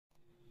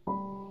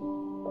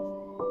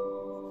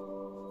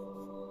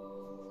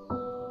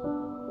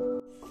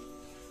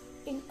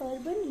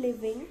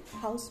living,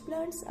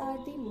 houseplants are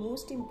the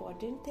most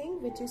important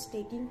thing which is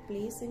taking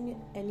place in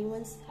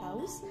anyone's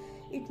house.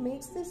 It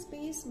makes the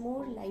space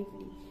more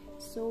lively.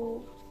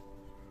 So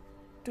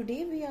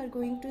today we are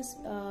going to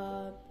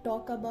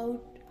talk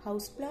about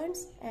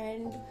houseplants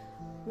and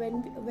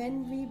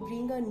when we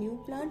bring a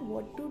new plant,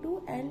 what to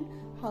do and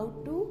how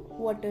to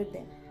water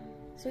them.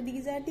 So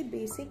these are the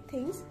basic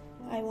things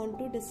I want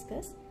to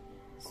discuss.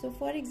 So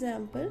for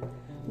example,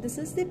 this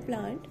is the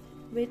plant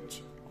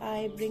which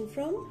I bring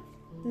from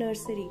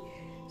nursery.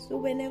 So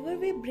whenever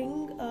we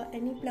bring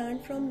any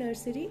plant from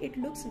nursery, it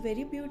looks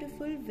very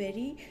beautiful,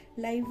 very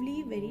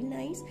lively, very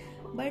nice.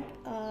 But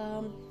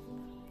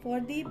for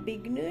the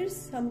beginners,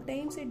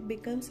 sometimes it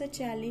becomes a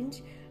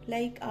challenge.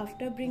 Like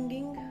after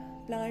bringing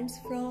plants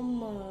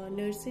from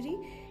nursery,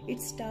 it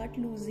start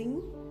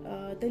losing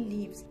the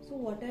leaves. So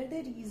what are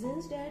the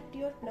reasons that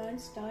your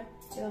plants start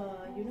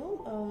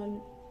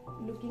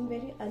looking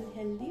very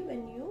unhealthy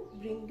when you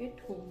bring it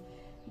home?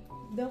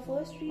 The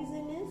first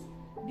reason is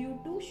due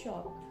to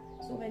shock.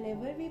 So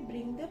whenever we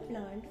bring the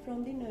plant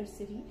from the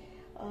nursery,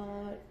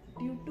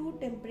 due to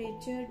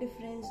temperature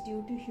difference,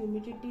 due to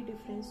humidity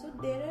difference, so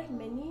there are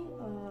many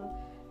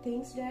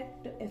things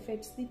that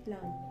affects the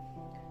plant.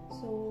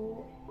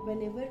 So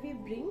whenever we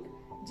bring,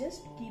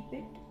 just keep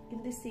it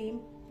in the same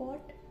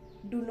pot.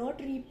 Do not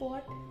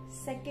repot.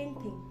 Second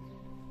thing,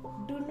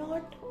 do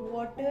not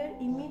water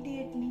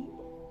immediately.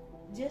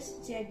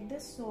 Just check the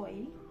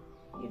soil.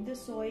 If the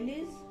soil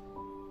is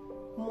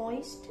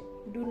moist,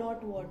 do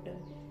not water.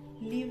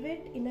 Leave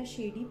it in a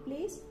shady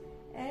place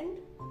and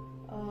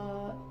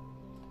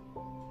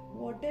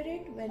water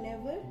it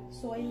whenever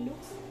soil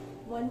looks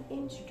 1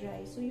 inch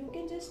dry. So you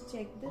can just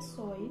check the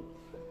soil.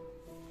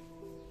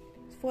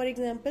 For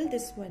example,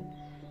 this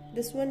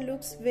one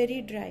looks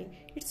very dry.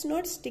 It's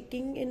not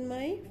sticking in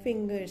my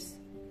fingers.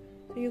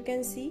 So you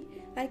can see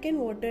I can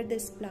water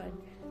this plant.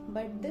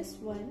 But this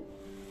one,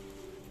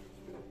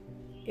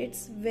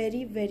 it's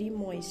very, very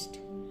moist.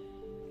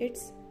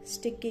 It's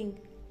sticking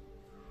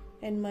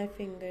in my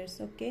fingers.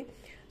 Okay,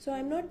 so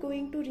I'm not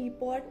going to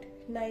repot,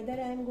 neither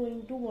I am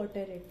going to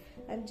water it.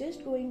 I'm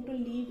just going to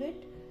leave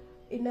it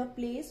in a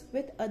place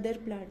with other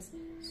plants.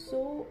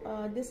 So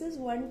this is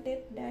one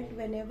tip, that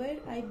whenever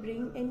I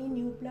bring any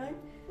new plant,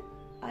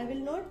 I will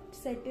not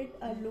set it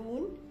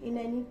alone in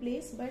any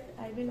place, but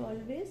I will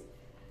always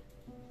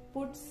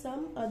put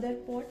some other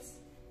pots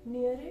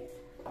near it,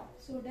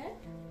 so that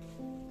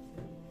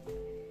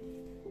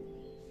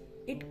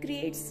it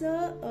creates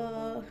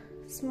a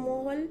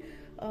small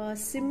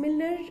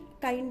similar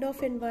kind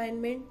of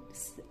environment,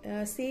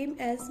 same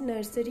as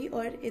nursery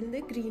or in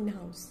the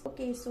greenhouse.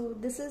 Okay, so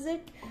this is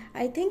it.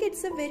 I think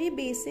it's a very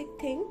basic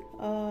thing,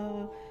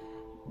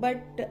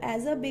 but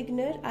as a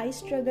beginner I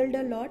struggled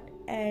a lot,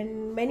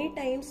 and many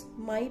times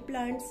my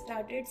plants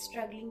started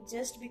struggling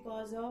just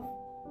because of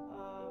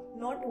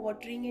not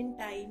watering in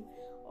time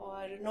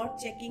or not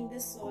checking the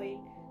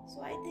soil.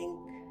 So I think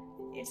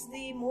it's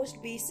the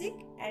most basic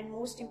and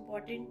most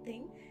important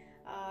thing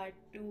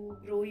to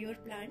grow your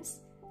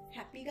plants.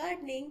 Happy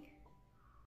gardening!